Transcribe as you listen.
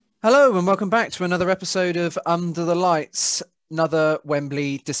Hello and welcome back to another episode of Under the Lights, another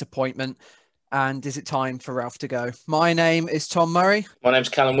Wembley disappointment. And is it time for Ralph to go? My name is Tom Murray. My name's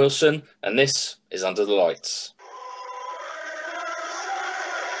Callum Wilson, and this is Under the Lights.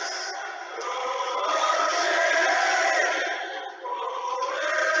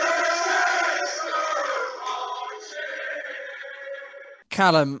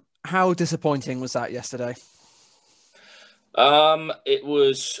 Callum, how disappointing was that yesterday?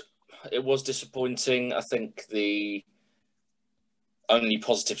 It was disappointing. I think the only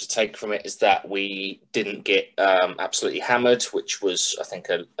positive to take from it is that we didn't get absolutely hammered, which was, I think,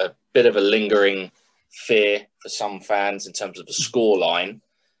 a bit of a lingering fear for some fans in terms of the scoreline.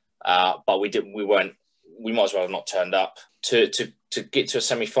 But we weren't. We might as well have not turned up to get to a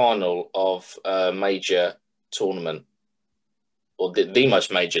semi-final of a major tournament, or the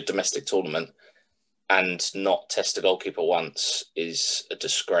most major domestic tournament, and not test a goalkeeper once is a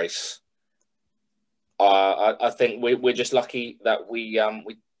disgrace. I think we're just lucky that we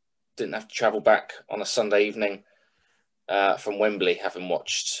didn't have to travel back on a Sunday evening from Wembley, having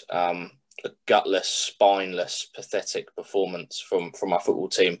watched a gutless, spineless, pathetic performance from our football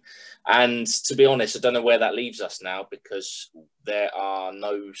team. And to be honest, I don't know where that leaves us now, because there are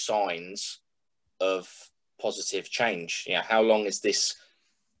no signs of positive change. How long is this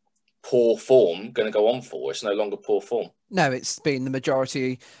poor form going to go on for? It's no longer poor form. No, it's been the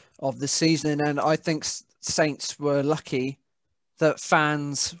majority of the season, and I think Saints were lucky that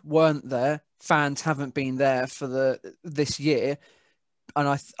fans weren't there. Fans haven't been there for this year, and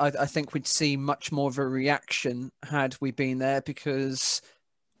I think we'd see much more of a reaction had we been there because,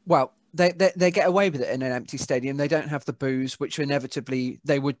 well, they get away with it in an empty stadium. They don't have the boos, which inevitably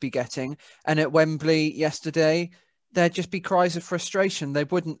they would be getting. And at Wembley yesterday, there'd just be cries of frustration. They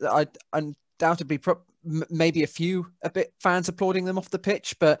wouldn't. I undoubtedly maybe a bit fans applauding them off the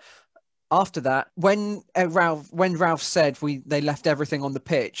pitch, but after that, when Ralph said they left everything on the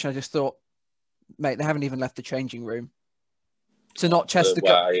pitch, I just thought, mate, they haven't even left the changing room. To not test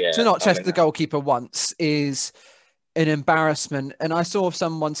the goalkeeper once is an embarrassment. And I saw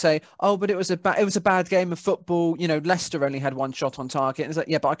someone say, "Oh, but it was a bad game of football. You know, Leicester only had one shot on target." And it's like,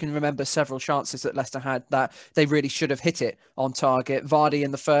 yeah, but I can remember several chances that Leicester had that they really should have hit it on target. Vardy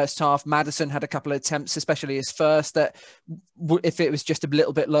in the first half, Maddison had a couple of attempts, especially his first, that if it was just a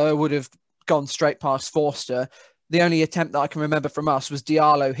little bit lower, would have gone straight past Forster. The only attempt that I can remember from us was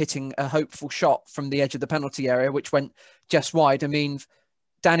Diallo hitting a hopeful shot from the edge of the penalty area, which went just wide. I mean,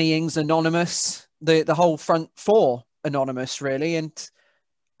 Danny Ings anonymous, the whole front four anonymous, really. And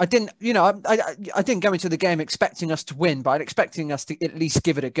I didn't, I didn't go into the game expecting us to win, but expecting us to at least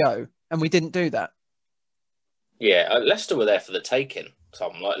give it a go, and we didn't do that. Yeah, Leicester were there for the taking.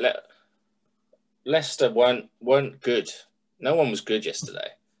 Tom, Leicester weren't good. No one was good yesterday.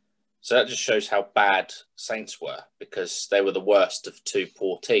 So that just shows how bad Saints were, because they were the worst of two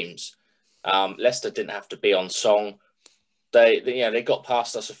poor teams. Leicester didn't have to be on song. They got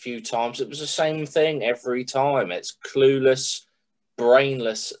past us a few times. It was the same thing every time. It's clueless,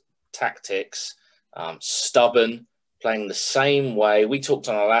 brainless tactics, stubborn, playing the same way. We talked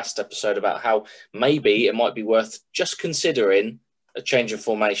on our last episode about how maybe it might be worth just considering a change of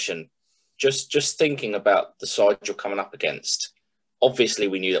formation, just thinking about the side you're coming up against. Obviously,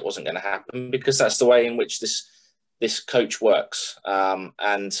 we knew that wasn't going to happen, because that's the way in which this coach works.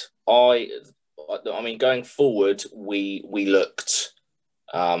 And I mean, going forward, we looked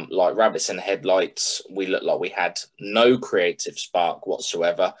like rabbits in headlights. We looked like we had no creative spark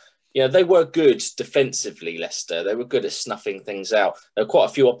whatsoever. They were good defensively, Leicester. They were good at snuffing things out. There were quite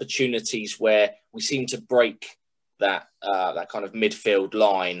a few opportunities where we seemed to break that kind of midfield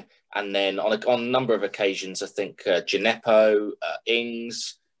line. And then on a number of occasions, I think Gineppo,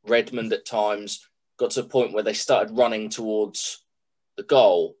 Ings, Redmond at times got to a point where they started running towards the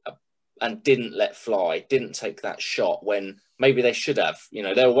goal and didn't let fly, didn't take that shot when maybe they should have.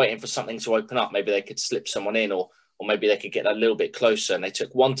 They were waiting for something to open up. Maybe they could slip someone in, or maybe they could get a little bit closer, and they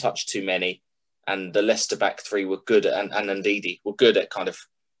took one touch too many. And the Leicester back three were good, and Ndidi were good at kind of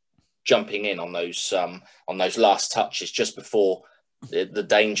jumping in on those last touches just before the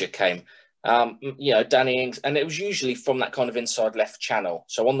danger came. Danny Ings, and it was usually from that kind of inside left channel,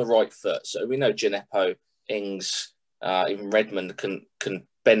 so on the right foot. So we know Gineppo, Ings, even Redmond can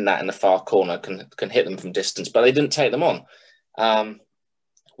bend that in the far corner, can hit them from distance, but they didn't take them on.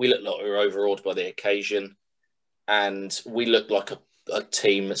 We looked like we were overawed by the occasion, and we looked like a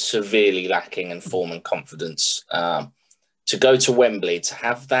team severely lacking in form and confidence. To go to Wembley, to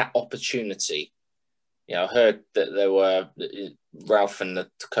have that opportunity, I heard that there were Ralph and the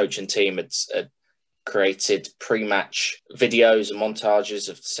coaching team had created pre-match videos and montages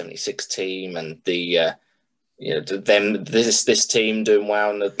of the 76 team and this team doing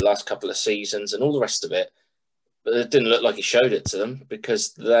well in the last couple of seasons and all the rest of it. But it didn't look like he showed it to them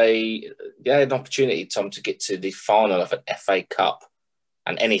because they had an opportunity, Tom, to get to the final of an FA Cup,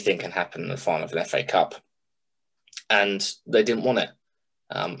 and anything can happen in the final of an FA Cup, and they didn't want it.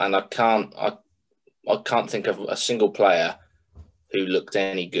 And I can't think of a single player who looked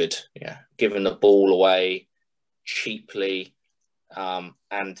any good. Yeah, giving the ball away cheaply,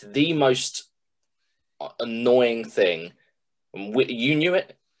 and the most annoying thing. You knew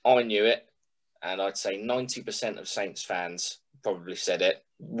it, I knew it, and I'd say 90% of Saints fans probably said it.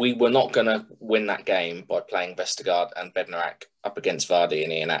 We were not going to win that game by playing Vestergaard and Bednarak up against Vardy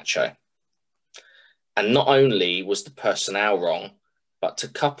and Iheanacho. And not only was the personnel wrong, but to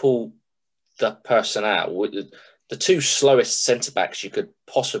couple the personnel with the two slowest centre-backs you could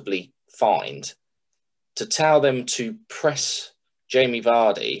possibly find, to tell them to press Jamie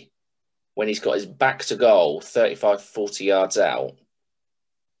Vardy when he's got his back to goal 35, 40 yards out,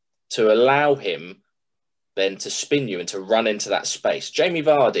 to allow him then to spin you and to run into that space. Jamie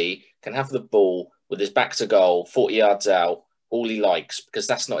Vardy can have the ball with his back to goal 40 yards out all he likes, because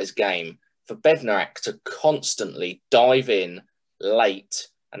that's not his game. For Bednarak to constantly dive in late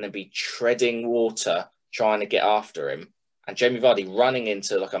and then be treading water trying to get after him, and Jamie Vardy running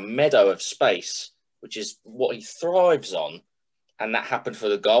into like a meadow of space, which is what he thrives on, and that happened for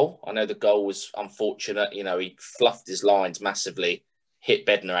the goal. I know the goal was unfortunate. You know, he fluffed his lines massively, hit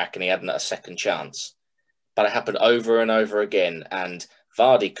Bednarak, and he hadn't a second chance. But it happened over and over again, and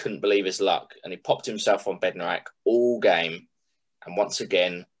Vardy couldn't believe his luck, and he popped himself on Bednarak all game. And once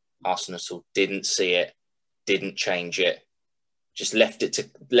again, Arsenal didn't see it, didn't change it, just left it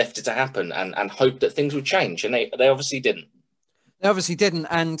to happen, and hoped that things would change, and they obviously didn't. They obviously didn't,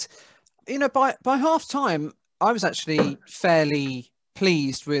 and you know, by half time, I was actually fairly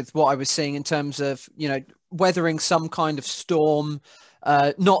pleased with what I was seeing in terms of, you know, weathering some kind of storm.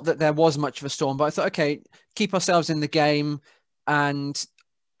 Not that there was much of a storm, but I thought, okay, keep ourselves in the game, and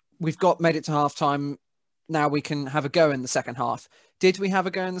we've made it to half time. Now we can have a go in the second half. Did we have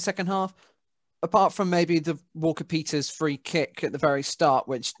a go in the second half? Apart from maybe the Walker-Peters free kick at the very start,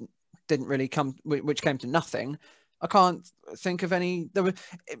 which didn't really which came to nothing. I can't think of any.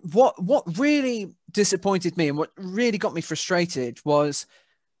 What really disappointed me and what really got me frustrated was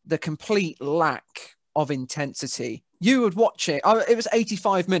the complete lack of intensity. You would watch it. It was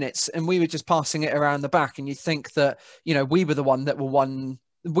 85 minutes, and we were just passing it around the back, and you'd think that, you know, we were the ones that were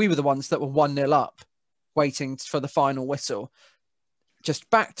 1-0 up, waiting for the final whistle. Just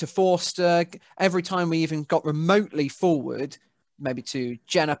back to Forster. Every time we even got remotely forward, maybe to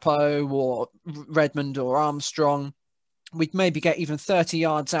Genepo or Redmond or Armstrong, we'd maybe get even 30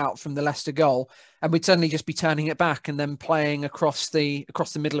 yards out from the Leicester goal, and we'd suddenly just be turning it back and then playing across the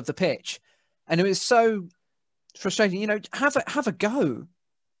middle of the pitch. And it was so frustrating. You know, have a go.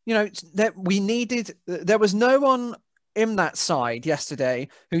 You know, there was no one in that side yesterday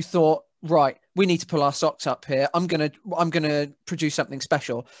who thought, right, we need to pull our socks up here. I'm gonna produce something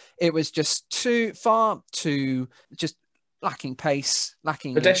special. It was just too just lacking pace,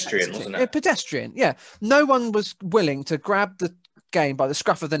 lacking pedestrian, intensity. wasn't it? Pedestrian, yeah. No one was willing to grab the game by the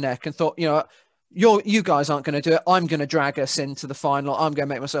scruff of the neck and thought, you know, you guys aren't going to do it. I'm going to drag us into the final. I'm going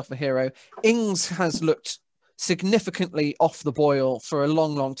to make myself a hero. Ings has looked significantly off the boil for a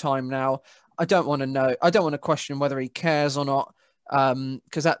long, long time now. I don't want to question whether he cares or not,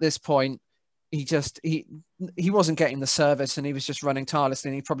 because at this point, he wasn't getting the service, and he was just running tirelessly,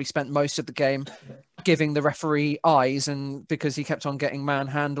 and he probably spent most of the game giving the referee eyes, and because he kept on getting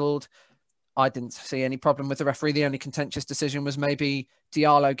manhandled. I didn't see any problem with the referee. The only contentious decision was maybe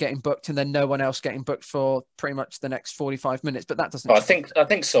Diallo getting booked and then no one else getting booked for pretty much the next 45 minutes. But that doesn't. I think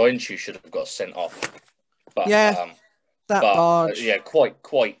Soyuncu should have got sent off. But yeah, barge. Yeah,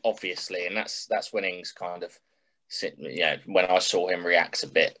 quite obviously, and that's when Ings kind of when I saw him react a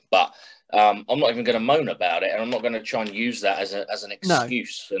bit. But I'm not even going to moan about it, and I'm not going to try and use that as an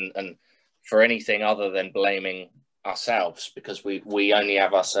excuse and for anything other than blaming ourselves, because we only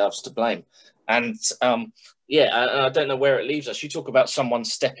have ourselves to blame. And I don't know where it leaves us. You talk about someone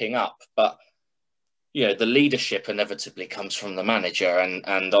stepping up, but the leadership inevitably comes from the manager,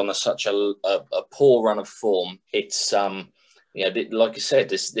 and on such a poor run of form, it's like you said,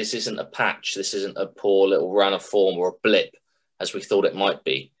 this isn't a patch, this isn't a poor little run of form or a blip as we thought it might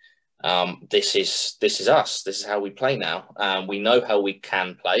be. This is us. This is how we play now. We know how we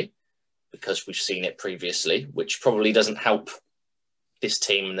can play, because we've seen it previously, which probably doesn't help this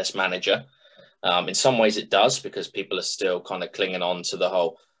team and this manager. In some ways it does, because people are still kind of clinging on to the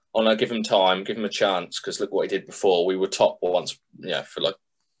whole, Oh no, give him time, give him a chance, because look what he did before. We were top once, for like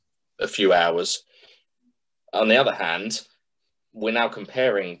a few hours. On the other hand, we're now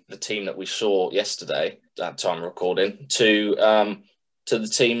comparing the team that we saw yesterday, that time of recording, to the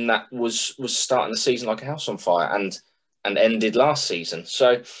team that was starting the season like a house on fire and ended last season.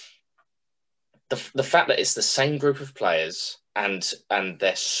 So the fact that it's the same group of players and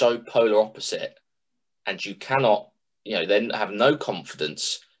they're so polar opposite, and you cannot, they have no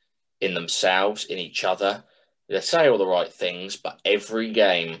confidence in themselves, in each other. They say all the right things, but every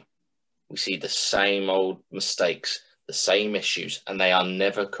game we see the same old mistakes, the same issues, and they are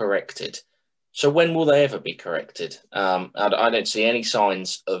never corrected. So when will they ever be corrected? I don't see any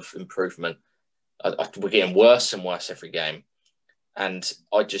signs of improvement. We're getting worse and worse every game, and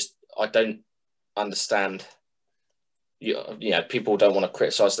I don't understand. People don't want to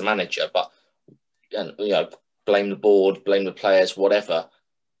criticise the manager, but blame the board, blame the players, whatever.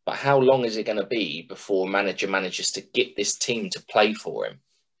 But how long is it going to be before a manager manages to get this team to play for him?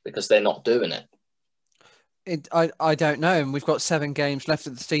 Because they're not doing it. I don't know, and we've got 7 games left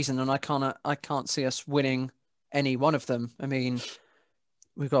of the season, and I can't see us winning any one of them. I mean,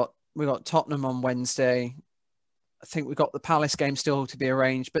 we got Tottenham on Wednesday. I think we've got the Palace game still to be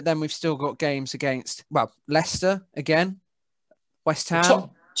arranged, but then we've still got games against Leicester again, West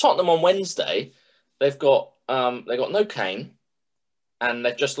Ham. Tottenham on Wednesday, they've got no Kane, and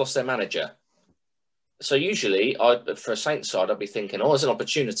they've just lost their manager. So usually, for a Saints side, I'd be thinking, there's an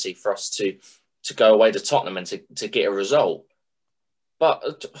opportunity for us to go away to Tottenham and to get a result.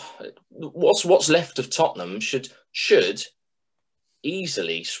 But what's left of Tottenham should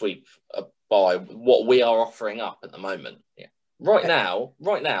easily sweep by what we are offering up at the moment. Yeah. Right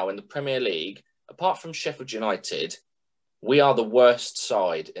now in the Premier League, apart from Sheffield United, we are the worst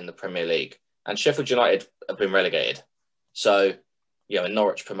side in the Premier League, and Sheffield United have been relegated. So, and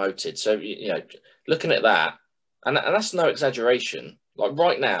Norwich promoted. So, looking at that, and that's no exaggeration. Like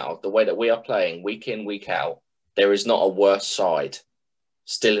right now, the way that we are playing week in, week out, there is not a worse side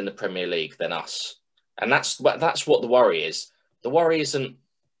still in the Premier League than us. And that's what the worry is. The worry isn't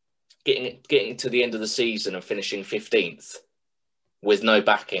getting to the end of the season and finishing 15th with no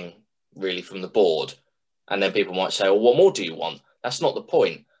backing really from the board. And then people might say, well, what more do you want? That's not the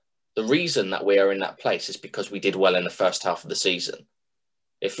point. The reason that we are in that place is because we did well in the first half of the season.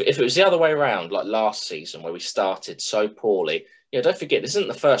 If it was the other way around, like last season where we started so poorly, don't forget, this isn't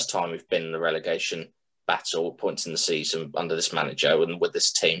the first time we've been in the relegation battle points in the season under this manager and with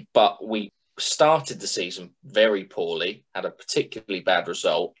this team. But we started the season very poorly, had a particularly bad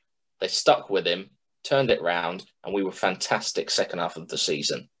result. They stuck with him, turned it round, and we were fantastic second half of the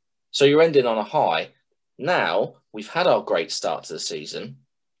season. So you're ending on a high. Now we've had our great start to the season,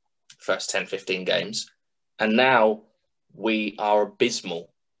 first 10, 15 games, and now we are abysmal.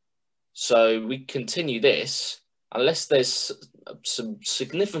 So we continue this, unless there's some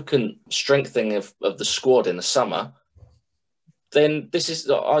significant strengthening of the squad in the summer, then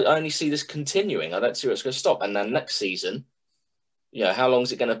I only see this continuing. I don't see where it's going to stop. And then next season, how long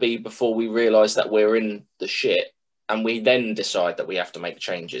is it going to be before we realise that we're in the shit and we then decide that we have to make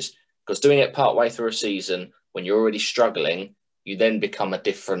changes? Because doing it partway through a season when you're already struggling, you then become a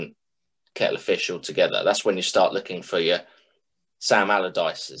different kettle of fish altogether. That's when you start looking for your Sam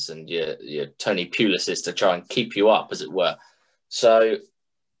Allardyce's and your Tony Pulis's to try and keep you up, as it were. So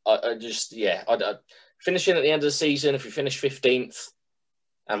finishing at the end of the season, if we finish 15th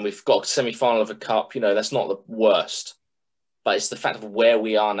and we've got a semi-final of a cup, that's not the worst. But it's the fact of where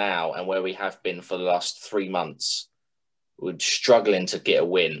we are now and where we have been for the last 3 months. We're struggling to get a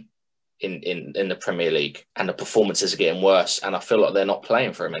win in the Premier League, and the performances are getting worse, and I feel like they're not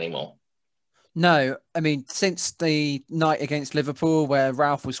playing for him anymore. No, I mean, since the night against Liverpool where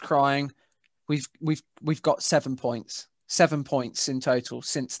Ralph was crying, we've got 7 points. 7 points in total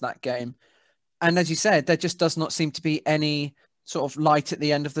since that game. And as you said, there just does not seem to be any sort of light at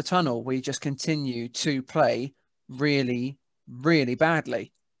the end of the tunnel. We just continue to play really, really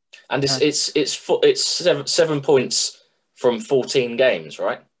badly. And it's 7 points from 14 games,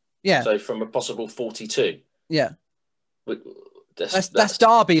 right? Yeah. So from a possible 42. Yeah. That's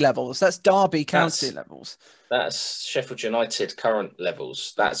Derby levels. That's Derby County levels. That's Sheffield United current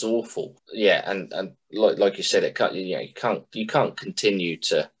levels. That's awful. Yeah, and like you said, you can't continue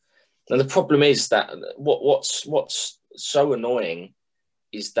to. And the problem is that what's so annoying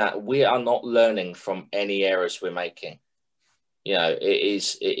is that we are not learning from any errors we're making. It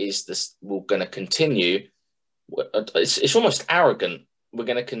is this. We're going to continue. It's almost arrogant. We're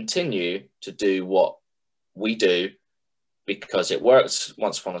going to continue to do what we do because it worked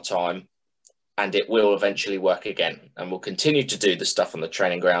once upon a time, and it will eventually work again. And we'll continue to do the stuff on the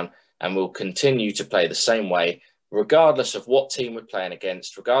training ground, and we'll continue to play the same way, regardless of what team we're playing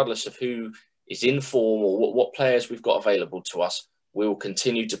against, regardless of who is in form or what players we've got available to us. We will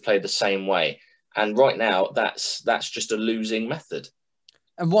continue to play the same way. And right now, that's just a losing method.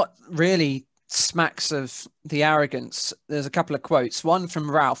 And what really smacks of the arrogance, there's a couple of quotes. One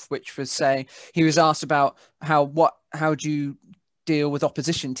from Ralph, which was saying, he was asked about how do you deal with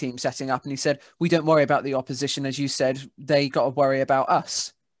opposition teams setting up? And he said, we don't worry about the opposition. As you said, they got to worry about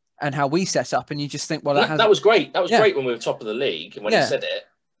us and how we set up. And you just think, well, that was great. That was great when we were top of the league. And when he said it,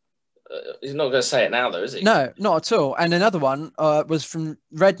 he's not going to say it now, though, is he? No, not at all. And another one was from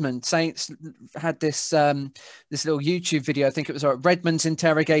Redmond. Saints had this this little YouTube video. I think it was Redmond's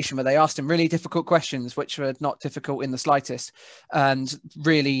interrogation, where they asked him really difficult questions, which were not difficult in the slightest, and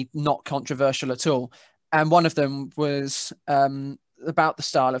really not controversial at all. And one of them was about the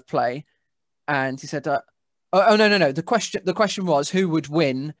style of play, and he said, no. The question was, who would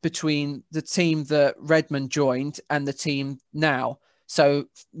win between the team that Redmond joined and the team now? So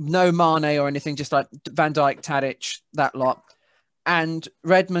no Mane or anything, just like Van Dijk, Tadic, that lot. And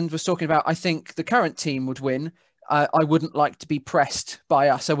Redmond was talking about, I think the current team would win. I wouldn't like to be pressed by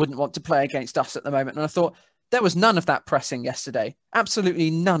us. I wouldn't want to play against us at the moment. And I thought there was none of that pressing yesterday. Absolutely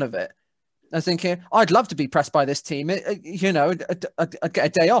none of it. I was thinking, I'd love to be pressed by this team. I'd get a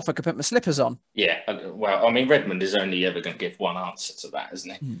day off. I could put my slippers on. Yeah, well, I mean, Redmond is only ever going to give one answer to that,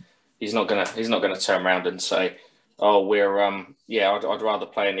 isn't he? He's not going to turn around and say, oh, I'd rather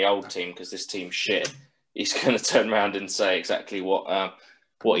play in the old team because this team's shit. He's going to turn around and say exactly what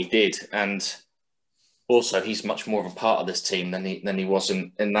he did. And also, he's much more of a part of this team than he was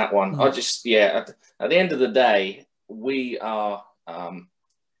in that one. At the end of the day, we are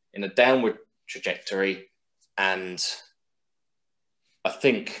in a downward trajectory. And I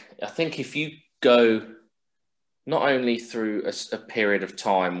think if you go not only through a period of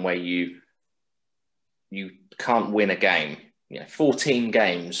time where you can't win a game, 14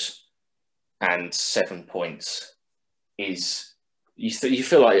 games and 7 points is, you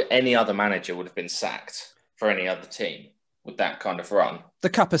feel like any other manager would have been sacked for any other team with that kind of run. The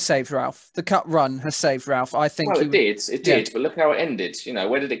cup has saved Ralph. The cup run has saved Ralph. I think it did, but look how it ended.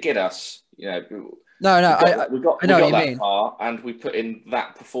 Where did it get us? We got that far, and we put in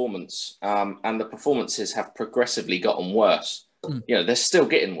that performance, and the performances have progressively gotten worse. They're still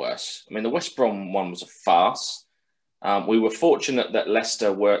getting worse. I mean, the West Brom one was a farce. We were fortunate that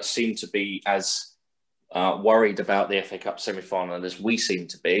Leicester seemed to be as worried about the FA Cup semi-final as we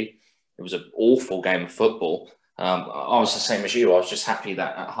seemed to be. It was an awful game of football. I was the same as you. I was just happy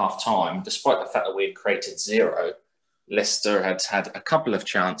that at half-time, despite the fact that we had created zero, Leicester had a couple of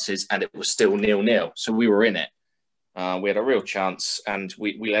chances and it was still 0-0. So we were in it. We had a real chance and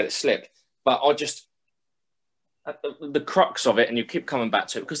we let it slip. But the crux of it, and you keep coming back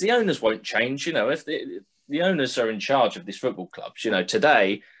to it, because the owners won't change. If the owners are in charge of these football clubs,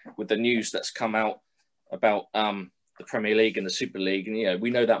 today with the news that's come out about the Premier League and the Super League, and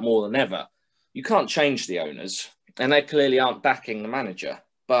we know that more than ever. You can't change the owners, and they clearly aren't backing the manager.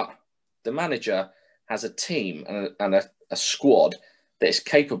 But the manager has a team and a squad that is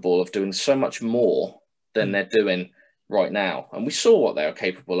capable of doing so much more than they're doing right now. And we saw what they were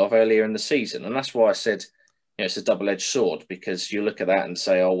capable of earlier in the season, and that's why I said it's a double-edged sword, because you look at that and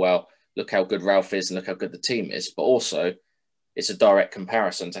say, oh, well, look how good Ralph is and look how good the team is. But also, it's a direct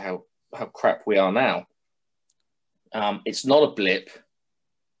comparison to how crap we are now. It's not a blip.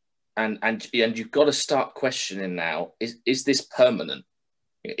 And you've got to start questioning now, is this permanent?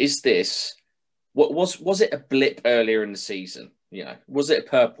 Is this, was it a blip earlier in the season? Was it a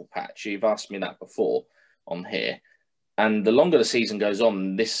purple patch? You've asked me that before on here. And the longer the season goes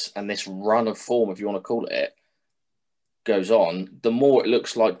on, this run of form, if you want to call it, goes on, the more it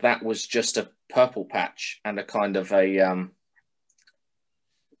looks like that was just a purple patch and a kind of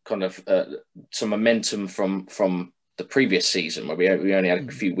some momentum from the previous season where we only had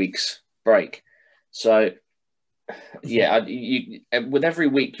a few weeks break. So with every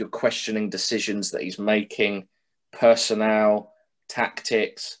week you're questioning decisions that he's making, personnel,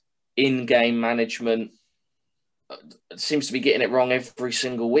 tactics, in-game management. It seems to be getting it wrong every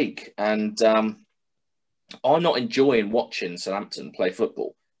single week. And I'm not enjoying watching Southampton play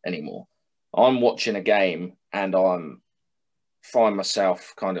football anymore. I'm watching a game and find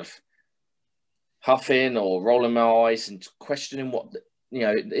myself kind of huffing or rolling my eyes and questioning what the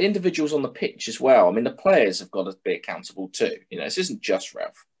individuals on the pitch as well. I mean, the players have got to be accountable too. This isn't just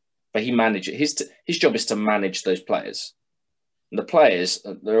Ralph, but he manages. His job is to manage those players. And the players,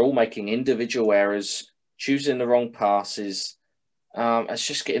 they're all making individual errors, choosing the wrong passes, it's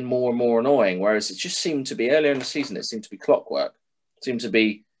just getting more and more annoying. Whereas it just seemed to be earlier in the season, it seemed to be clockwork. It seemed to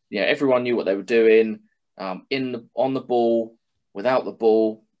be, everyone knew what they were doing, on the ball, without the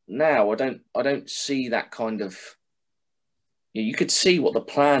ball. Now I don't see that kind of. You could see what the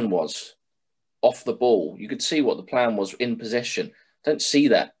plan was off the ball. You could see what the plan was in possession. Don't see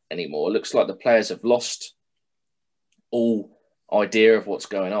that anymore. It looks like the players have lost all idea of what's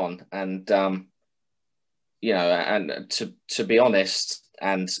going on, and and to be honest,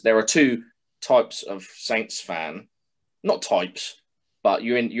 and there are two types of Saints fan, not types, but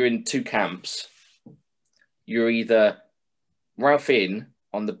you're in two camps. You're either Ralph in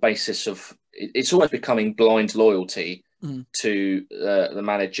on the basis of it's almost becoming blind loyalty to the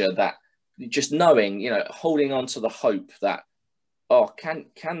manager, that just knowing, holding on to the hope that,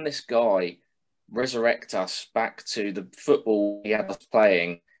 can this guy resurrect us back to the football he had us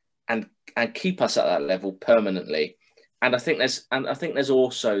playing and keep us at that level permanently. And I think there's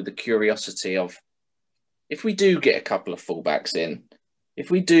also the curiosity of, if we do get a couple of fullbacks in,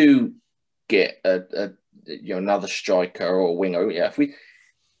 if we do get another striker or winger, if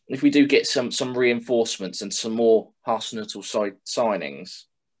we do get some reinforcements and some more Hasenhüttl side signings,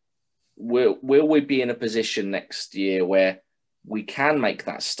 will we be in a position next year where we can make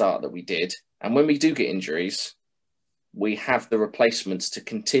that start that we did, and when we do get injuries, we have the replacements to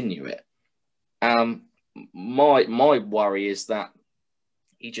continue it? My worry is that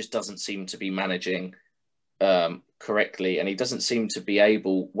he just doesn't seem to be managing correctly, and he doesn't seem to be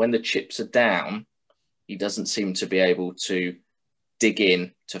able, when the chips are down, he doesn't seem to be able to dig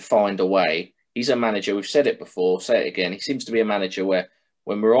in to find a way. He's a manager, we've said it before, say it again, he seems to be a manager where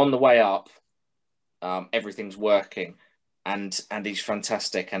when we're on the way up, everything's working, and he's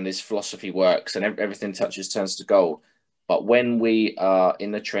fantastic, and his philosophy works, and everything touches turns to gold. But when we are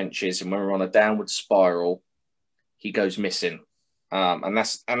in the trenches and when we're on a downward spiral, he goes missing. And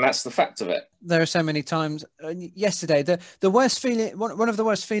that's the fact of it. There are so many times. Yesterday, the worst feeling, one of the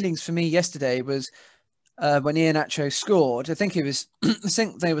worst feelings for me yesterday was when Iheanacho scored. I think I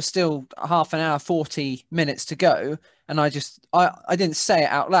think they were still half an hour, 40 minutes to go, and I didn't say it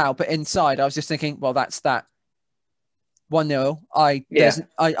out loud, but inside I was just thinking, well, that's that. 1-0.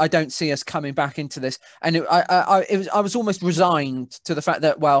 I don't see us coming back into this, and I was almost resigned to the fact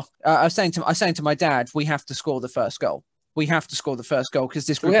that, well, I was saying to my dad, we have to score the first goal. We have to score the first goal because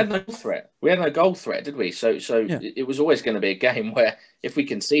this group. We had no threat. We had no goal threat, did we? So It was always going to be a game where if we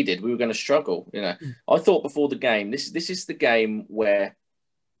conceded, we were going to struggle. I thought before the game, this is the game where,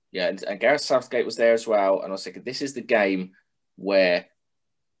 and Gareth Southgate was there as well, and I was thinking, this is the game where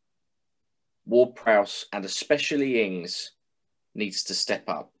Ward-Prowse and especially Ings needs to step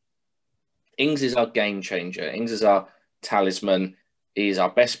up. Ings is our game changer. Ings is our talisman. He is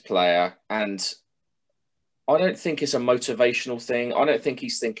our best player, and I don't think it's a motivational thing. I don't think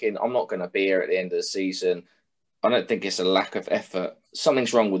he's thinking, I'm not going to be here at the end of the season. I don't think it's a lack of effort.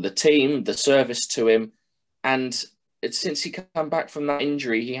 Something's wrong with the team, the service to him. And since he came back from that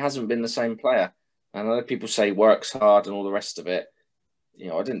injury, he hasn't been the same player. And I know people say he works hard and all the rest of it.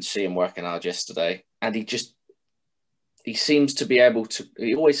 I didn't see him working hard yesterday. And he seems to be able to,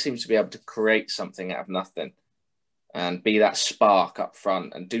 he always seems to be able to create something out of nothing and be that spark up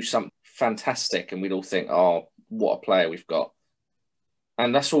front and do something fantastic, and we'd all think, oh, what a player we've got.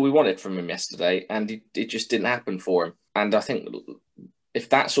 And that's all we wanted from him yesterday, and it just didn't happen for him. And I think if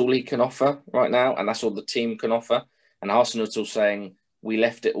that's all he can offer right now, and that's all the team can offer, and Hasenhüttl saying we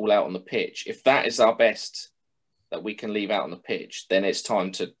left it all out on the pitch, if that is our best that we can leave out on the pitch, then it's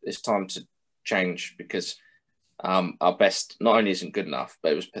time to change, because our best not only isn't good enough,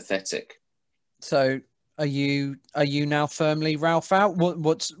 but it was pathetic. So Are you now firmly Ralph out?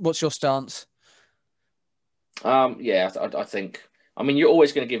 What's your stance? I think. I mean, you're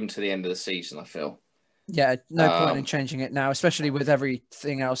always going to give him to the end of the season, I feel. Yeah, no point in changing it now, especially with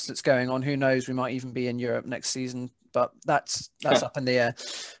everything else that's going on. Who knows? We might even be in Europe next season, but that's up in the air.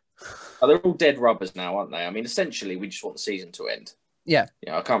 They're all dead rubbers now, aren't they? I mean, essentially, we just want the season to end. Yeah.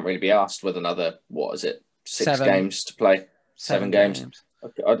 I can't really be asked with another, 6 games to play? 7 games.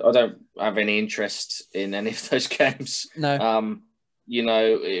 I don't have any interest in any of those games. No.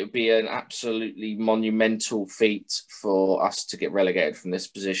 It would be an absolutely monumental feat for us to get relegated from this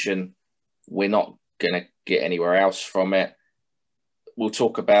position. We're not going to get anywhere else from it. We'll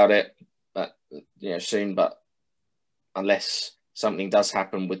talk about it, soon. But unless something does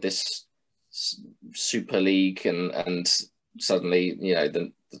happen with this Super League and suddenly,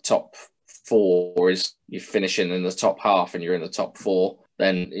 the top 4 is you're finishing in the top half and you're in the top 4.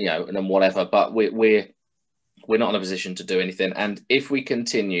 Then and then whatever. But we're not in a position to do anything. And if we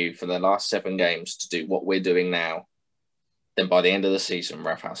continue for the last 7 games to do what we're doing now, then by the end of the season,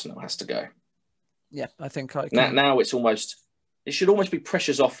 Ralph Hasenhüttl has to go. Yeah, I think I can. Now it should almost be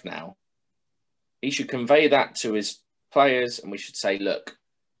pressures off now. He should convey that to his players, and we should say, look,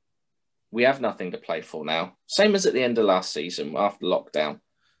 we have nothing to play for now. Same as at the end of last season after lockdown.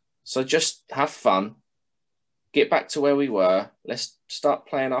 So just have fun. Get back to where we were. Let's start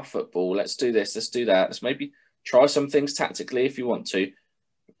playing our football. Let's do this. Let's do that. Let's maybe try some things tactically if you want to,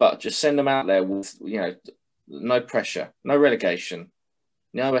 but just send them out there with, no pressure, no relegation,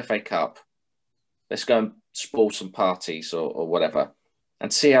 no FA Cup. Let's go and spoil some parties or whatever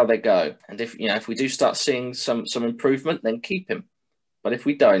and see how they go. And if we do start seeing some improvement, then keep him. But if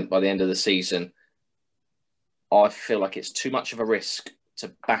we don't, by the end of the season, I feel like it's too much of a risk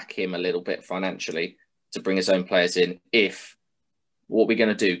to back him a little bit financially to bring his own players in. If what we're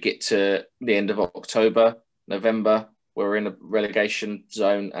going to do, get to the end of October, November, we're in a relegation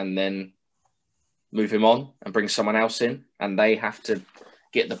zone, and then move him on and bring someone else in, and they have to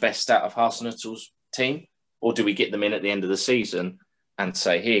get the best out of Hasenhüttl's team? Or do we get them in at the end of the season and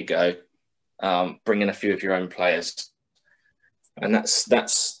say, here you go, bring in a few of your own players? And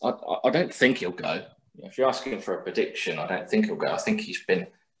I don't think he'll go. If you're asking for a prediction, I don't think he'll go. I think he's been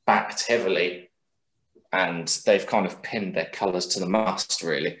backed heavily and they've kind of pinned their colours to the mast,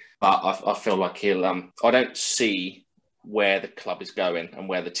 really. But I feel like he'll... I don't see where the club is going and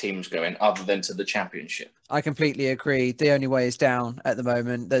where the team's going other than to the Championship. I completely agree. The only way is down at the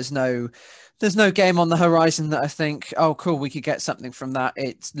moment. There's no game on the horizon that I think, oh, cool, we could get something from that.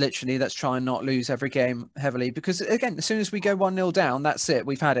 It's literally, let's try and not lose every game heavily. Because, again, as soon as we go 1-0 down, that's it.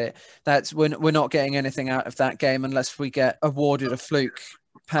 We've had it. We're not getting anything out of that game unless we get awarded a fluke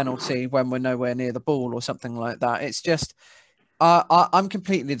penalty when we're nowhere near the ball or something like that. It's just, I'm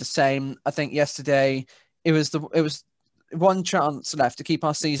completely the same. I think yesterday it was one chance left to keep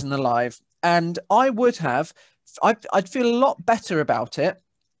our season alive. And I'd feel a lot better about it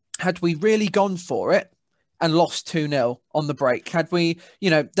had we really gone for it and lost 2-0 on the break. Had we,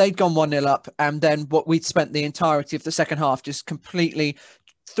 they'd gone 1-0 up, and then we'd spent the entirety of the second half just completely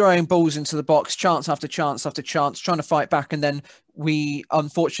throwing balls into the box, chance after chance after chance, trying to fight back. And then we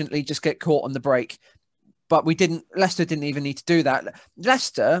unfortunately just get caught on the break. But Leicester didn't even need to do that.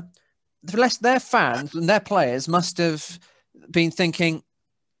 Leicester, their fans and their players must have been thinking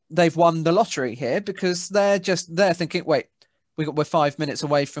they've won the lottery here, because they're thinking, wait, we're 5 minutes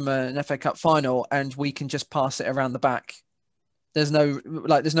away from an FA Cup final and we can just pass it around the back. There's no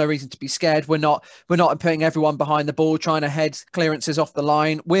reason to be scared. We're not putting everyone behind the ball, trying to head clearances off the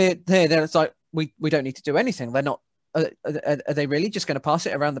line. We're here. Then it's like we don't need to do anything. They're not. Are they really just going to pass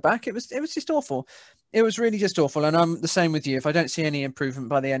it around the back? It was just awful. It was really just awful. And I'm the same with you. If I don't see any improvement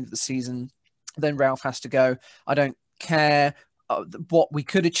by the end of the season, then Ralph has to go. I don't care what we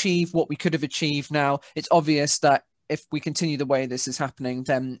could achieve, what we could have achieved. Now it's obvious that if we continue the way this is happening,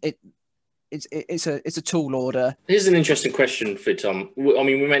 then it's a tall order. Here's an interesting question for Tom. I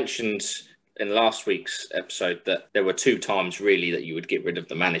mean, we mentioned in last week's episode that there were 2 times really that you would get rid of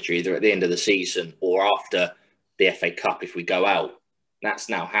the manager, either at the end of the season or after the FA Cup if we go out. That's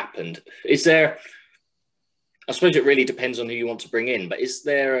now happened. Is there... I suppose it really depends on who you want to bring in, but is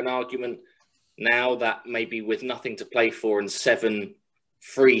there an argument now that maybe with nothing to play for and 7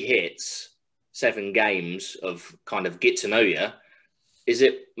 free hits, 7 games of kind of get to know you, is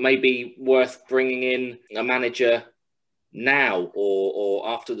it maybe worth bringing in a manager now or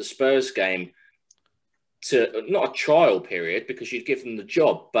after the Spurs game to not a trial period because you'd give them the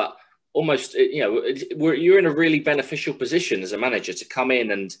job, but almost, you're in a really beneficial position as a manager to come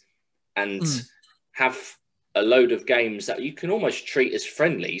in and have a load of games that you can almost treat as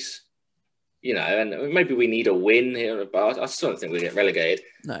friendlies, and maybe we need a win here, but I still don't think we get relegated.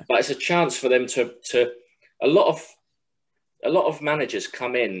 No. But it's a chance for them to a lot of managers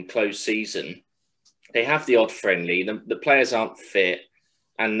come in close season. They have the odd friendly. The players aren't fit,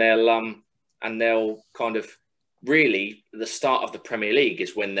 and they'll kind of really the start of the Premier League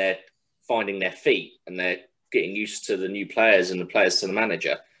is when they're finding their feet and they're getting used to the new players and the players to the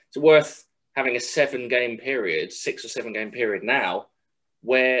manager. It's worth having a 6 or 7 game period now,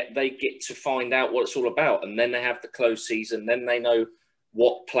 where they get to find out what it's all about, and then they have the close season. Then they know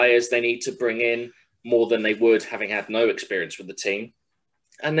what players they need to bring in more than they would having had no experience with the team.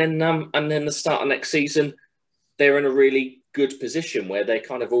 And then the start of next season, they're in a really good position where they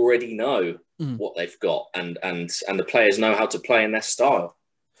kind of already know what they've got, and the players know how to play in their style.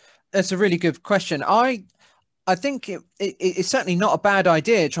 That's a really good question. I I think it's certainly not a bad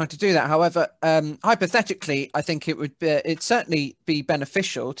idea trying to do that. However, hypothetically, I think it'd certainly be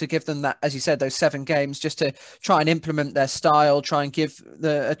beneficial to give them that, as you said, those 7 games, just to try and implement their style, try and give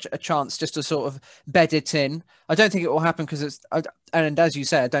a chance just to sort of bed it in. I don't think it will happen and as you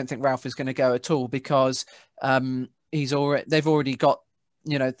say, I don't think Ralph is going to go at all because they've already got.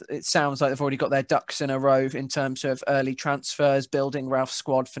 It sounds like they've already got their ducks in a row in terms of early transfers, building Ralph's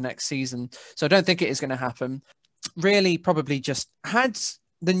squad for next season. So I don't think it is going to happen. Really, probably just had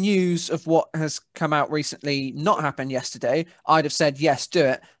the news of what has come out recently not happened yesterday, I'd have said, yes, do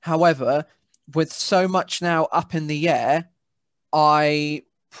it. However, with so much now up in the air, I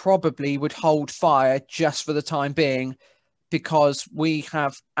probably would hold fire just for the time being, because we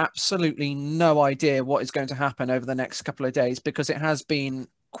have absolutely no idea what is going to happen over the next couple of days, because it has been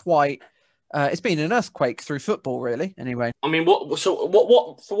it's been an earthquake through football, really, anyway. I mean,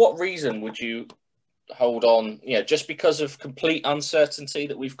 for what reason would you hold on? Just because of complete uncertainty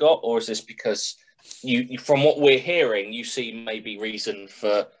that we've got, or is this because you from what we're hearing, you see maybe reason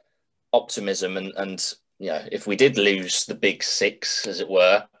for optimism and if we did lose the big 6, as it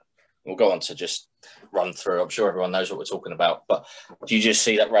were, we'll go on to just run through. I'm sure everyone knows what we're talking about, but do you just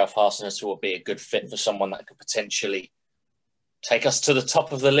see that Ralph Hasenhüttl will be a good fit for someone that could potentially take us to the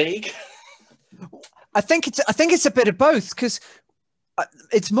top of the league? I think it's a bit of both, because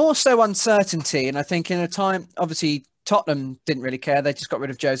it's more so uncertainty, and I think in a time, obviously Tottenham didn't really care; they just got rid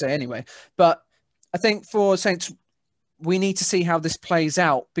of Jose anyway. But I think for Saints, we need to see how this plays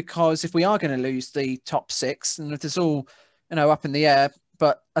out, because if we are going to lose the top 6, and if it's all up in the air,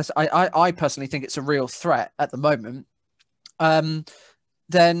 but as I personally think it's a real threat at the moment,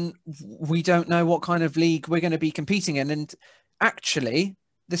 then we don't know what kind of league we're going to be competing in. And actually,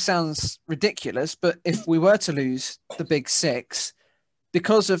 this sounds ridiculous, but if we were to lose the big 6,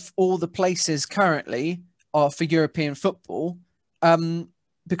 because of all the places currently are for European football,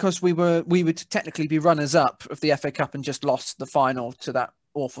 because we would technically be runners up of the FA Cup and just lost the final to that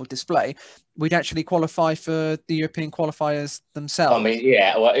awful display, we'd actually qualify for the European qualifiers themselves. I mean,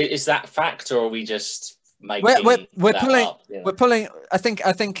 yeah. Well, is that fact, or are we just making we're pulling up, we're pulling? I think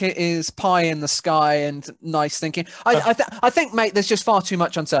it is pie in the sky and nice thinking. I think, mate, there's just far too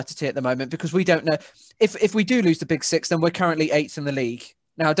much uncertainty at the moment, because we don't know if we do lose the big 6, then we're currently 8th in the league.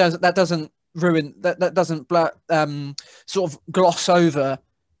 Now, that doesn't sort of gloss over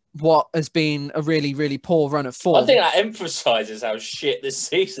what has been a really, really poor run of form. I think that emphasises how shit this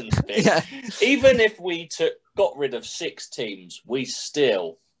season's been. Yeah. Even if we got rid of 6 teams, we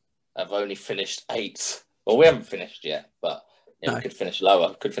still have only finished 8th. Well, we haven't finished yet, but no. We could finish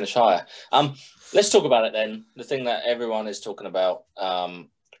lower, could finish higher. Let's talk about it then. The thing that everyone is talking about,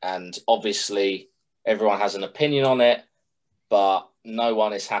 and obviously everyone has an opinion on it, but no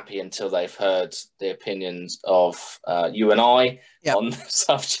one is happy until they've heard the opinions of you and I on the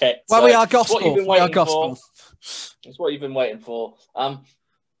subject. Well, we are gospel. We are gospel. It's what you've been waiting for.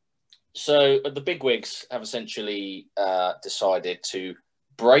 So the bigwigs have essentially decided to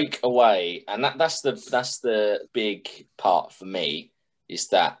break away, and that's the big part for me, is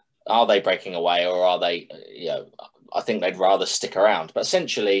that are they breaking away, or are they? I think they'd rather stick around. But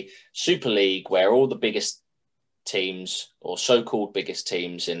essentially, Super League, where all the biggest teams, or so-called biggest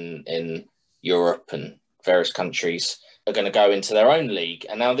teams in Europe and various countries, are going to go into their own league.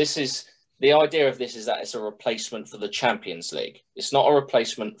 And now the idea of this is that it's a replacement for the Champions League. It's not a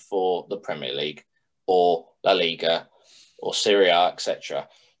replacement for the Premier League or La Liga or Serie A, etc.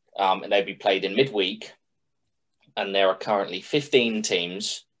 And they'd be played in midweek. And there are currently 15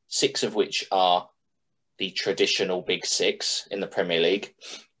 teams, 6 of which are the traditional big 6 in the Premier League.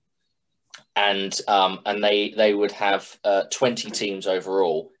 And they would have 20 teams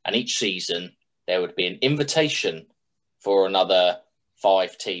overall. And each season, there would be an invitation for another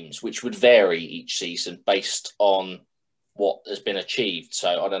 5 teams, which would vary each season based on what has been achieved.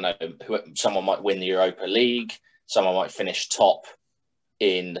 So I don't know, someone might win the Europa League, someone might finish top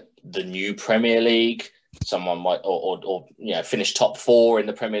in the new Premier League, someone might or finish top 4 in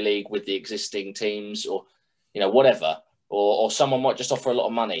the Premier League with the existing teams, or whatever. Or someone might just offer a lot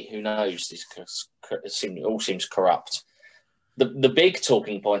of money. Who knows? It all seems corrupt. The big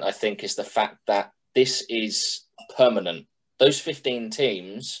talking point, I think, is the fact that this is permanent. Those 15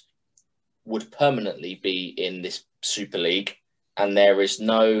 teams would permanently be in this Super League, and there is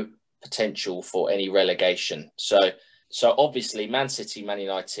no potential for any relegation. So obviously, Man City, Man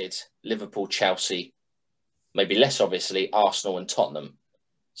United, Liverpool, Chelsea, maybe less obviously, Arsenal and Tottenham.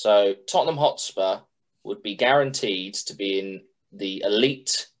 So Tottenham Hotspur would be guaranteed to be in the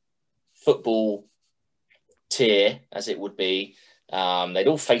elite football tier, as it would be, They'd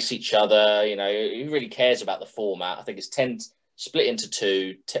all face each other. You know, who really cares about the format? I think it's 10 split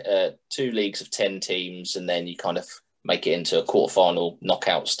into two leagues of 10 teams, and then you kind of make it into a quarterfinal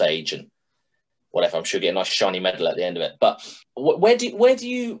knockout stage and whatever. I'm sure you get a nice shiny medal at the end of it. But where do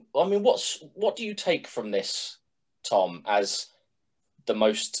you? I mean, what do you take from this, Tom, as the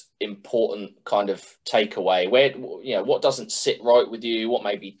most important kind of takeaway? Where, you know, what doesn't sit right with you? What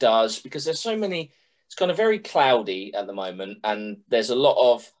maybe does? Because there's so many. It's kind of very cloudy at the moment, and there's a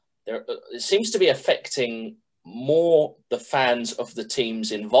lot of there. It seems to be affecting more the fans of the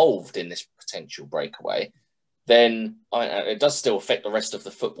teams involved in this potential breakaway. Then it does still affect the rest of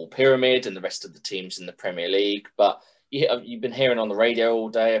the football pyramid and the rest of the teams in the Premier League. But you've been hearing on the radio all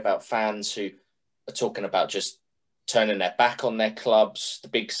day about fans who are talking about just turning their back on their clubs, the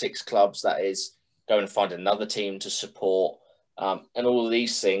big six clubs, that is, go and find another team to support, and all of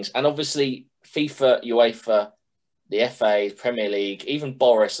these things. And obviously, FIFA, UEFA, the FA, Premier League, even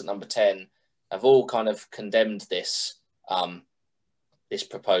Boris at number 10 have all kind of condemned this this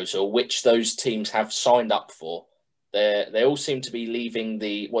proposal, which those teams have signed up for. They all seem to be leaving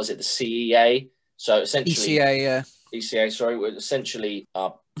the CEA? So essentially, ECA, sorry, essentially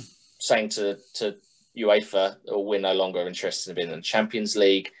saying to UEFA, or we're no longer interested in being in the Champions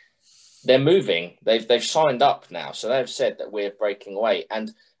League. They're moving. They've signed up now, so they've said that we're breaking away,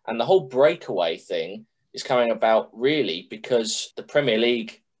 and the whole breakaway thing is coming about really because the Premier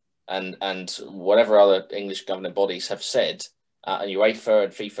League and whatever other English governing bodies have said, and UEFA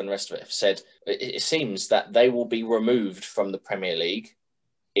and FIFA and the rest of it have said, it seems that they will be removed from the Premier League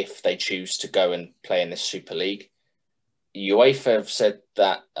if they choose to go and play in this Super League. UEFA have said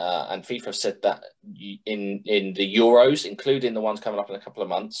that, and FIFA have said that in the Euros, including the ones coming up in a couple of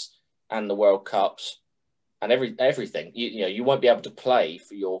months, and the World Cups, and everything, you won't be able to play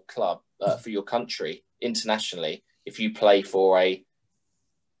for your club, for your country internationally if you play for a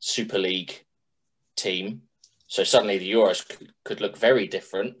Super League team. So suddenly the Euros could look very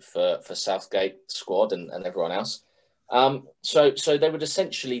different for Southgate squad and everyone else. So they would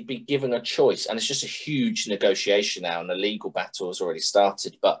essentially be given a choice, and it's just a huge negotiation now, and the legal battle has already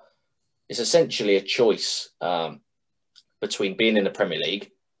started. But it's essentially a choice between being in the Premier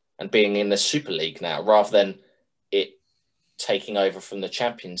League and being in the Super League now, rather than it taking over from the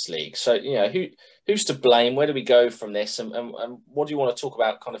Champions League. So, who's to blame? Where do we go from this? And what do you want to talk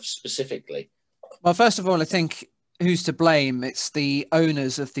about kind of specifically? Well, first of all, I think who's to blame? It's the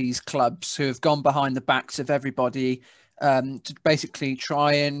owners of these clubs who have gone behind the backs of everybody to basically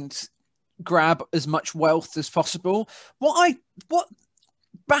try and grab as much wealth as possible. What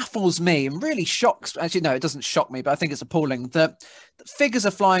baffles me and really shocks, actually, no, it doesn't shock me, but I think it's appalling that figures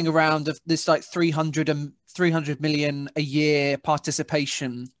are flying around of this like 300 million a year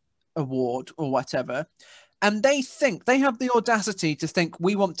participation award or whatever. And they have the audacity to think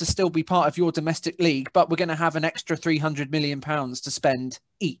we want to still be part of your domestic league, but we're going to have an extra £300 million to spend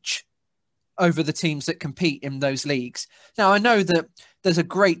each over the teams that compete in those leagues. Now, I know that there's a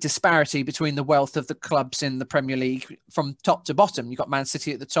great disparity between the wealth of the clubs in the Premier League from top to bottom. You've got Man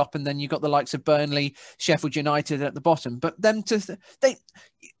City at the top, and then you've got the likes of Burnley, Sheffield United at the bottom. But them they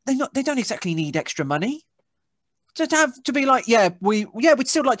don't exactly need extra money. To be like, we'd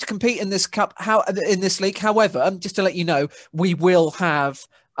still like to compete in this cup, in this league. However, just to let you know, we will have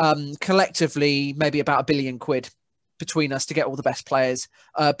collectively maybe about £1 billion between us to get all the best players.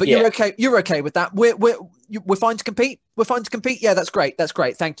 But you're okay. You're okay with that. We're fine to compete. We're fine to compete. Yeah, that's great. That's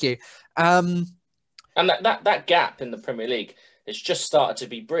great. Thank you. And that gap in the Premier League has just started to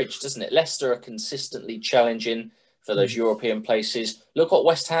be bridged, doesn't it? Leicester are consistently challenging for those European places. Look what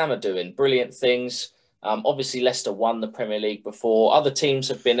West Ham are doing. Brilliant things. Obviously, Leicester won the Premier League before. Other teams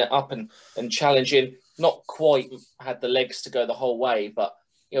have been up and challenging, not quite had the legs to go the whole way, but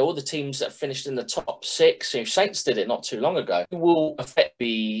all the teams that finished in the top six, Saints did it not too long ago, will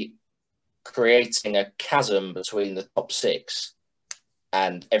be creating a chasm between the top six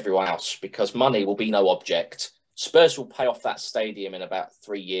and everyone else, because money will be no object. Spurs will pay off that stadium in about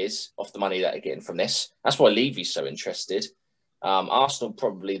 3 years off the money that they're getting from this. That's why Levy's so interested. Arsenal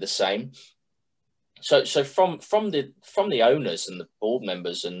probably the same. So from the owners and the board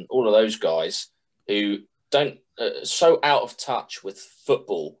members and all of those guys who don't so out of touch with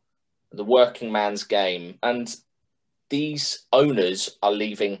football, the working man's game, and these owners are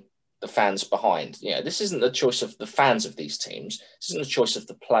leaving the fans behind. This isn't the choice of the fans of these teams. This isn't the choice of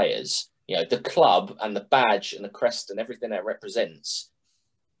the players. The club and the badge and the crest and everything that represents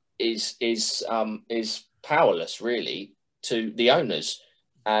is powerless really to the owners.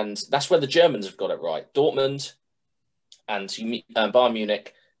 And that's where the Germans have got it right. Dortmund and Bayern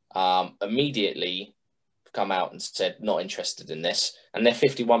Munich immediately come out and said not interested in this, and they're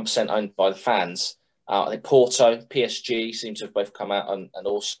 51% owned by the fans. I think Porto, PSG seem to have both come out and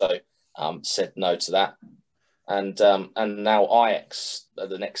also said no to that. And now Ajax are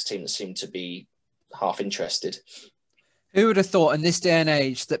the next team that seem to be half interested. Who would have thought in this day and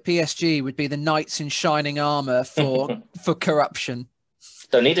age that PSG would be the knights in shining armour for corruption?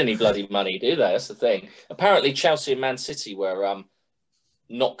 Don't need any bloody money, do they? That's the thing. Apparently, Chelsea and Man City were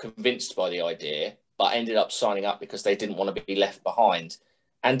not convinced by the idea, but ended up signing up because they didn't want to be left behind.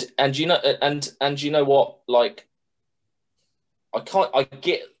 And you know what? Like, I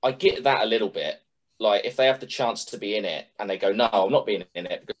get that a little bit. Like, if they have the chance to be in it and they go, no, I'm not being in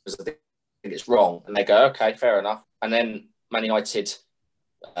it because I think it's wrong, and they go, okay, fair enough. And then Man United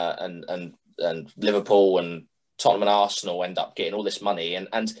and Liverpool and Tottenham and Arsenal end up getting all this money and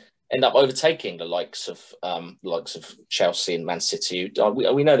end up overtaking the likes of Chelsea and Man City.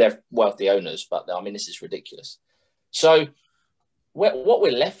 We know they're wealthy owners, but I mean, this is ridiculous. So what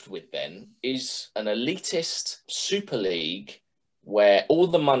we're left with then is an elitist Super League where all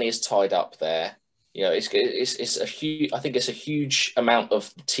the money is tied up there. You know, it's a huge. I think it's a huge amount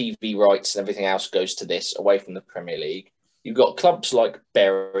of TV rights and everything else goes to this away from the Premier League. You've got clubs like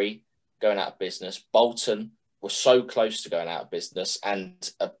Bury going out of business. Bolton were so close to going out of business,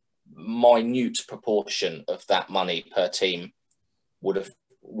 and a minute proportion of that money per team would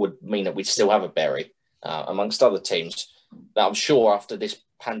mean that we'd still have a Bury amongst other teams. Now, I'm sure after this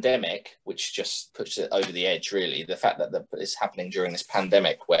pandemic, which just puts it over the edge, really, the fact that it's happening during this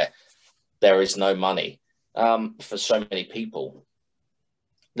pandemic where there is no money for so many people,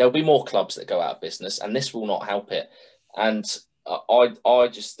 there'll be more clubs that go out of business, and this will not help it. And I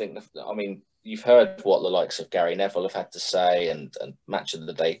just think, I mean, you've heard what the likes of Gary Neville have had to say, and Match of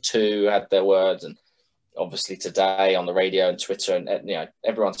the Day 2 had their words, and obviously today on the radio and Twitter, and you know,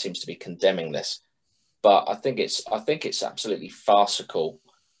 everyone seems to be condemning this. But I think it's absolutely farcical,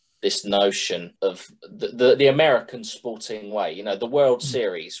 this notion of the American sporting way, you know, the World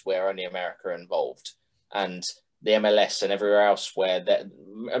Series where only America are involved, and the MLS and everywhere else where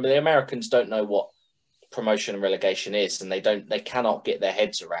the Americans don't know what promotion and relegation is, and they cannot get their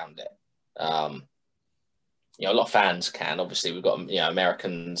heads around it. You know, a lot of fans can. Obviously, we've got, you know,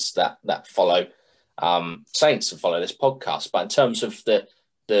 Americans that follow Saints and follow this podcast, but in terms of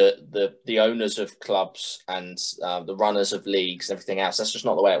the owners of clubs and the runners of leagues and everything else, that's just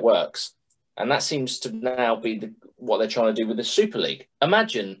not the way it works. And that seems to now be what they're trying to do with the Super League.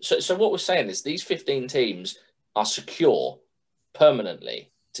 Imagine, so what we're saying is these 15 teams are secure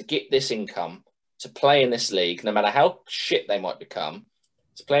permanently to get this income, to play in this league, no matter how shit they might become,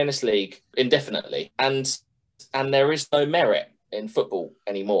 to play in this league indefinitely. And there is no merit in football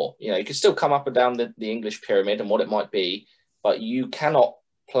anymore. You know, you can still come up and down the English pyramid and what it might be, but you cannot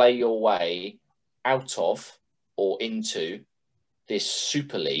play your way out of or into this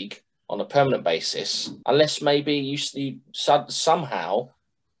Super League on a permanent basis, unless maybe you somehow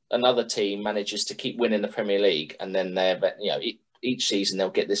another team manages to keep winning the Premier League, and then each season they'll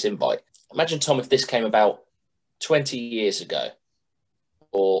get this invite. Imagine, Tom, if this came about 20 years ago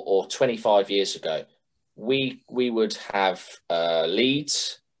or 25 years ago, we would have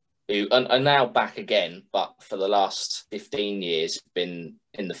Leeds, who are now back again, but for the last 15 years been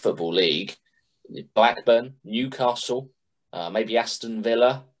in the Football League, Blackburn, Newcastle, maybe Aston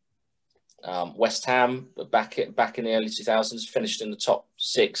Villa, West Ham, back in the early 2000s, finished in the top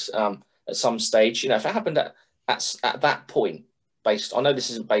 6 at some stage. You know, if it happened at that point, I know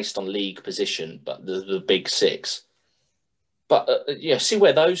this isn't based on league position, but the big 6. But see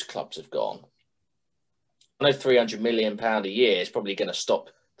where those clubs have gone. I know £300 million a year is probably going to stop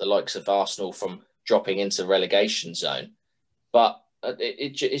the likes of Arsenal from dropping into relegation zone, but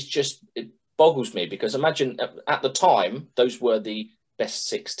it boggles me, because imagine at the time those were the best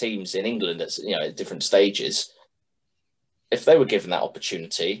 6 teams in England at different stages. If they were given that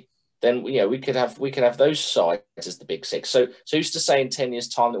opportunity, then we could have those sides as the big 6. So who's to say in 10 years'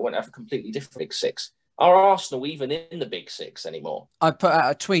 time that we won't have a completely different big 6? Are Arsenal even in the big 6 anymore? I put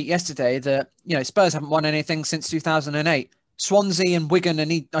out a tweet yesterday that Spurs haven't won anything since 2008. Swansea and Wigan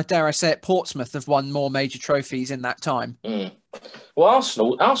and I dare I say it, Portsmouth have won more major trophies in that time. Well,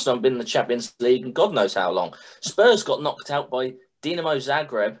 Arsenal have been in the Champions League and God knows how long. Spurs got knocked out by Dinamo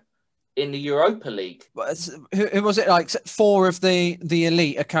Zagreb in the Europa League. Who was it? Like 4 of the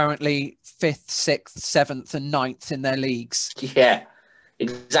elite are currently 5th, 6th, 7th and 9th in their leagues. Yeah,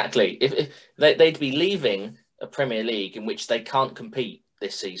 exactly. If they'd be leaving a Premier League in which they can't compete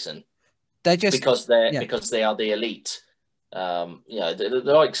this season, because they are the elite. The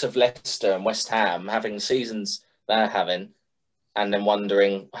likes of Leicester and West Ham having seasons they're having, and then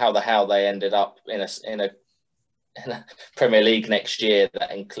wondering how the hell they ended up in a Premier League next year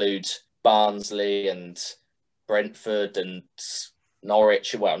that includes Barnsley and Brentford and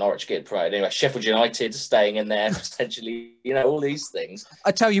Norwich. Well, Norwich get promoted anyway. Sheffield United staying in there potentially. All these things.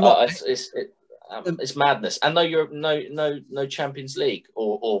 I tell you what, it's madness. And no Champions League,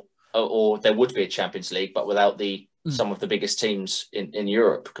 or there would be a Champions League, but without some of the biggest teams in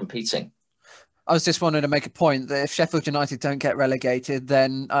Europe competing. I was just wanting to make a point that if Sheffield United don't get relegated,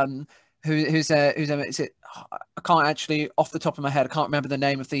 then who's there? Is it? I can't actually, off the top of my head, I can't remember the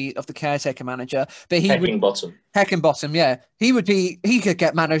name of the caretaker manager. But Heckingbottom, yeah, he could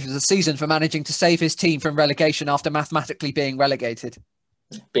get manager of the season for managing to save his team from relegation after mathematically being relegated.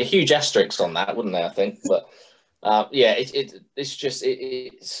 Be a huge asterisk on that, wouldn't there? I think, but it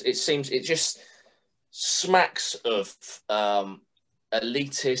just smacks of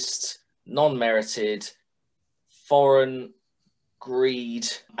elitist, non-merited, foreign greed,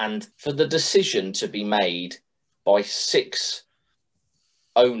 and for the decision to be made by 6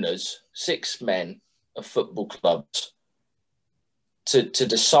 owners, 6 men of football clubs to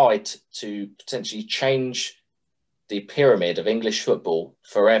decide to potentially change the pyramid of English football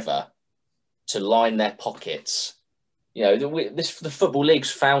forever to line their pockets. The Football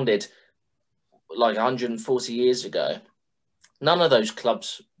League's founded like 140 years ago. None of those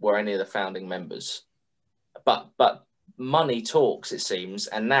clubs were any of the founding members, but money talks, it seems.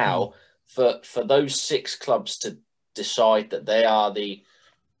 And now for those 6 clubs to decide that they are the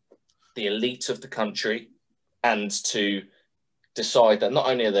elite of the country, and to decide that not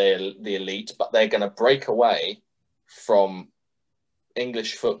only are they the elite, but they're going to break away from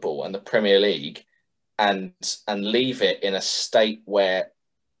English football and the Premier League and leave it in a state where,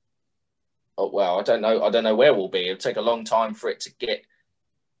 I don't know where we'll be. It'll take a long time for it to get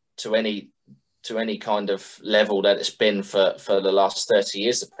to any kind of level that it's been for the last 30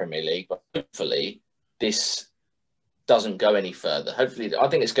 years, the Premier League. But hopefully this doesn't go any further. Hopefully, I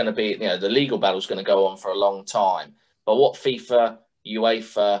think it's going to be, the legal battle is going to go on for a long time. But what FIFA,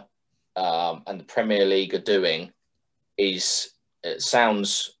 UEFA, and the Premier League are doing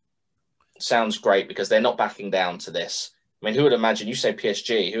sounds great, because they're not backing down to this. I mean, who would imagine? You say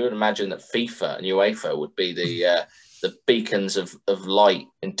PSG. Who would imagine that FIFA and UEFA would be the beacons of light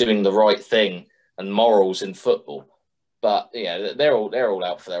in doing the right thing and morals in football? But they're all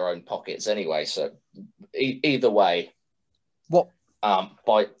out for their own pockets anyway. So either way,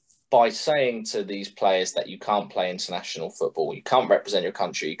 by saying to these players that you can't play international football, you can't represent your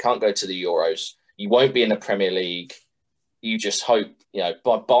country, you can't go to the Euros, you won't be in the Premier League. You just hope,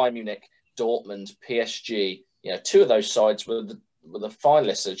 by Bayern Munich, Dortmund, PSG, 2 of those sides were the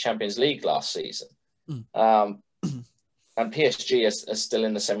finalists of the Champions League last season. And PSG are still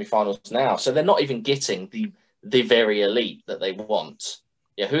in the semi-finals now. So they're not even getting the very elite that they want.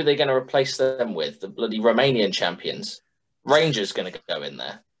 Who are they going to replace them with? The bloody Romanian champions. Rangers going to go in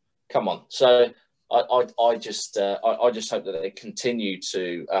there. Come on. So I just hope that they continue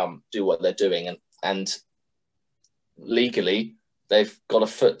to do what they're doing, and legally they've got a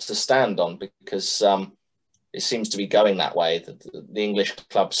foot to stand on, because it seems to be going that way. The English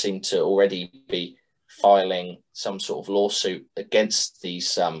clubs seem to already be filing some sort of lawsuit against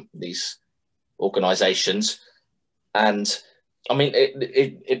these organisations, and I mean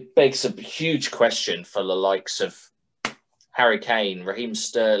it begs a huge question for the likes of Harry Kane, Raheem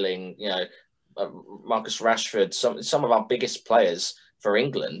Sterling, Marcus Rashford, some of our biggest players for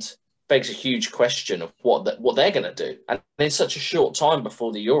England. Begs a huge question of what they're going to do, and in such a short time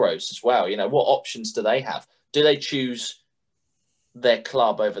before the Euros as well. What options do they have? Do they choose their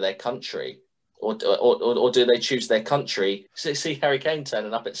club over their country, or do they choose their country? See Harry Kane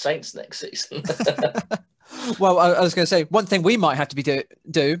turning up at Saints next season. Well, I was going to say, one thing we might have to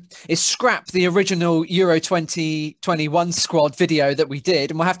do is scrap the original Euro 2021 squad video that we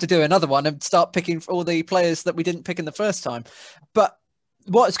did, and we'll have to do another one and start picking all the players that we didn't pick in the first time. But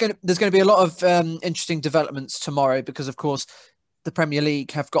there's going to be a lot of interesting developments tomorrow, because of course the Premier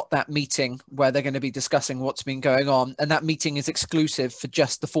League have got that meeting where they're going to be discussing what's been going on, and that meeting is exclusive for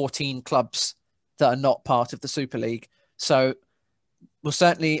just the 14 clubs that are not part of the Super League. So I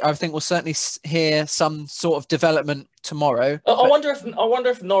think we'll certainly hear some sort of development tomorrow. I wonder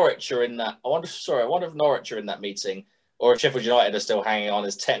if Norwich are in that. I wonder if Norwich are in that meeting, or if Sheffield United are still hanging on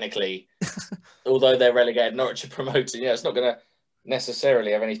as technically, although they're relegated, Norwich are promoted. It's not going to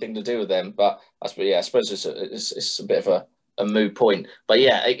necessarily have anything to do with them, but I suppose it's a bit of a moot point. But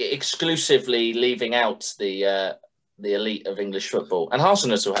exclusively leaving out the elite of English football. And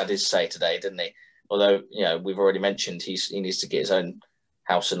Hasenhüttl had his say today, didn't he? Although we've already mentioned he needs to get his own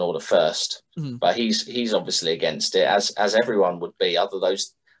house in order first. But he's obviously against it, as everyone would be, other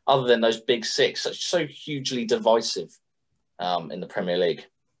other than those big six, so hugely divisive in the Premier League.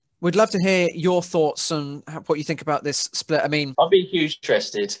 We'd love to hear your thoughts on what you think about this split. I mean, I'd be hugely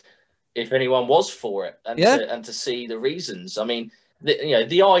interested if anyone was for it and to see the reasons. I mean,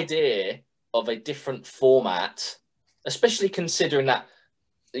 the idea of a different format, especially considering that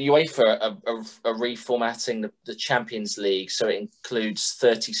UEFA are reformatting the Champions League so it includes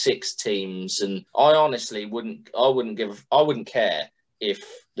 36 teams, and I honestly wouldn't care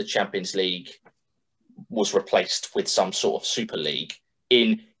if the Champions League was replaced with some sort of Super League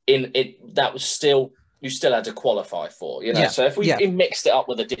in it that was still, you still had to qualify for, you know. So if we mixed it up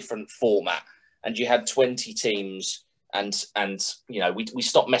with a different format and you had 20 teams and you know, we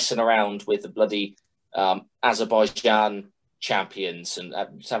stopped messing around with the bloody Azerbaijan champions and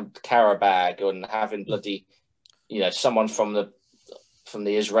some Karabakh and having bloody, you know, someone from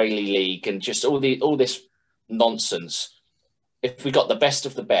the Israeli league and just all this nonsense. If we got the best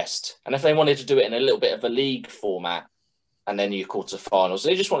of the best, and if they wanted to do it in a little bit of a league format and then your quarterfinals,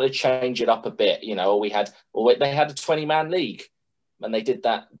 they just wanted to change it up a bit, you know. Or they had a 20-man league and they did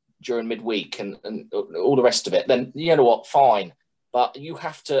that during midweek and all the rest of it, then you know what, fine. But you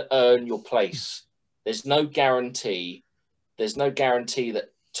have to earn your place. There's no guarantee that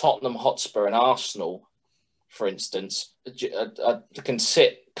Tottenham Hotspur and Arsenal, for instance, can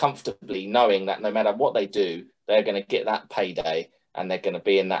sit comfortably knowing that no matter what they do, they're going to get that payday and they're going to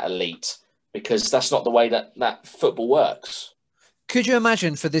be in that elite, because that's not the way that football works. Could you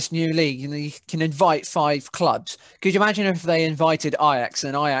imagine for this new league, you know, you can invite 5 clubs. Could you imagine if they invited Ajax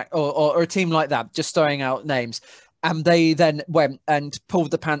or a team like that, just throwing out names, and they then went and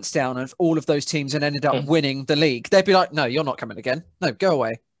pulled the pants down of all of those teams and ended up winning the league? They'd be like, no, you're not coming again. No, go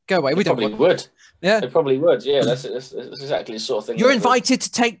away. Go away. We probably would. Yeah, they probably would. Yeah, that's exactly the sort of thing. You're invited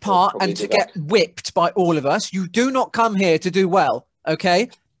to take part and to get whipped by all of us. You do not come here to do well, okay?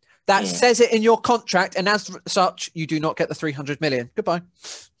 That says it in your contract, and as such, you do not get the 300 million. Goodbye.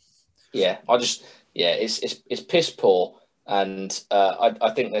 Yeah, it's piss poor, and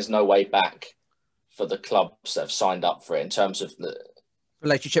I think there's no way back for the clubs that have signed up for it in terms of the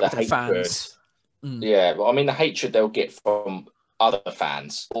relationship with the fans. Yeah, well, I mean, the hatred they'll get from other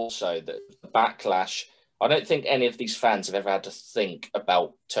fans, also the backlash. I don't think any of these fans have ever had to think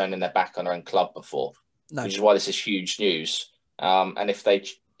about turning their back on their own club before, which is why this is huge news. And if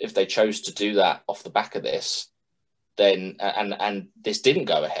they chose to do that off the back of this, then and this didn't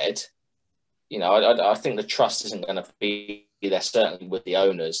go ahead, you know, I think the trust isn't going to be there, certainly with the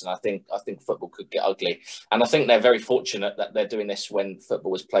owners, and I think football could get ugly. And I think they're very fortunate that they're doing this when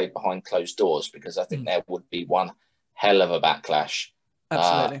football was played behind closed doors, because I think there would be one hell of a backlash.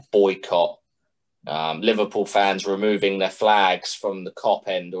 Absolutely. Boycott. Liverpool fans removing their flags from the Kop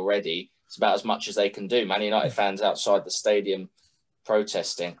end already. It's about as much as they can do. Man United fans outside the stadium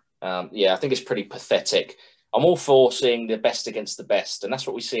protesting. I think it's pretty pathetic. I'm all for seeing the best against the best, and that's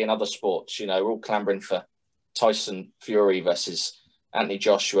what we see in other sports. You know, we're all clambering for Tyson Fury versus Anthony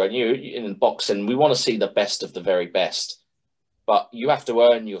Joshua, and in boxing, we want to see the best of the very best, but you have to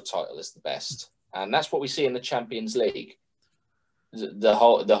earn your title as the best, and that's what we see in the Champions League. The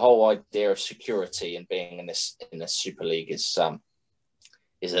whole idea of security and being in this Super League is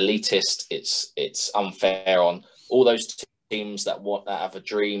elitist. It's unfair on all those teams that have a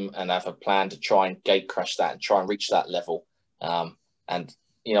dream and have a plan to try and gate crash that and try and reach that level. And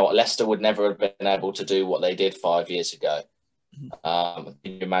you know what, Leicester would never have been able to do what they did 5 years ago. Can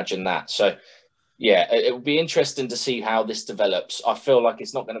you imagine that? So yeah, it would be interesting to see how this develops. I feel like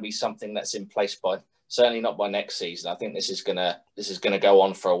it's not going to be something that's in place certainly not by next season. I think this is gonna go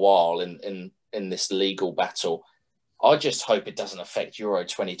on for a while in this legal battle. I just hope it doesn't affect Euro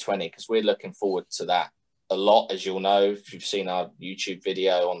 2020, because we're looking forward to that a lot, as you'll know if you've seen our YouTube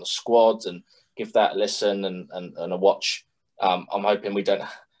video on the squad, and give that a listen and a watch. I'm hoping we don't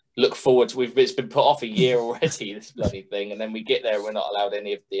look forward to. It's been put off a year already, this bloody thing, and then we get there, we're not allowed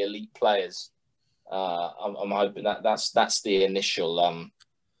any of the elite players. I'm hoping that's the initial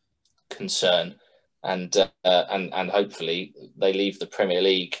concern. And hopefully they leave the Premier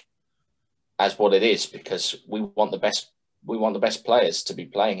League as what it is, because we want the best players to be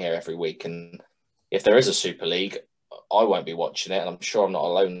playing here every week. And if there is a Super League, I won't be watching it, and I'm sure I'm not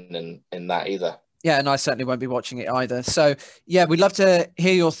alone in that either. Yeah, and I certainly won't be watching it either. So, yeah, we'd love to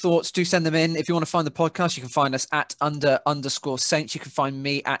hear your thoughts. Do send them in. If you want to find the podcast, you can find us at _Saints. You can find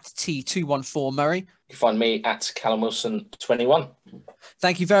me at T214 Murray. You can find me at Callum Wilson 21.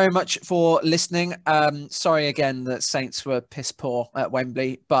 Thank you very much for listening. Sorry again that Saints were piss poor at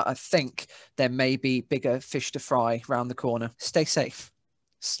Wembley, but I think there may be bigger fish to fry round the corner. Stay safe.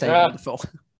 Stay wonderful.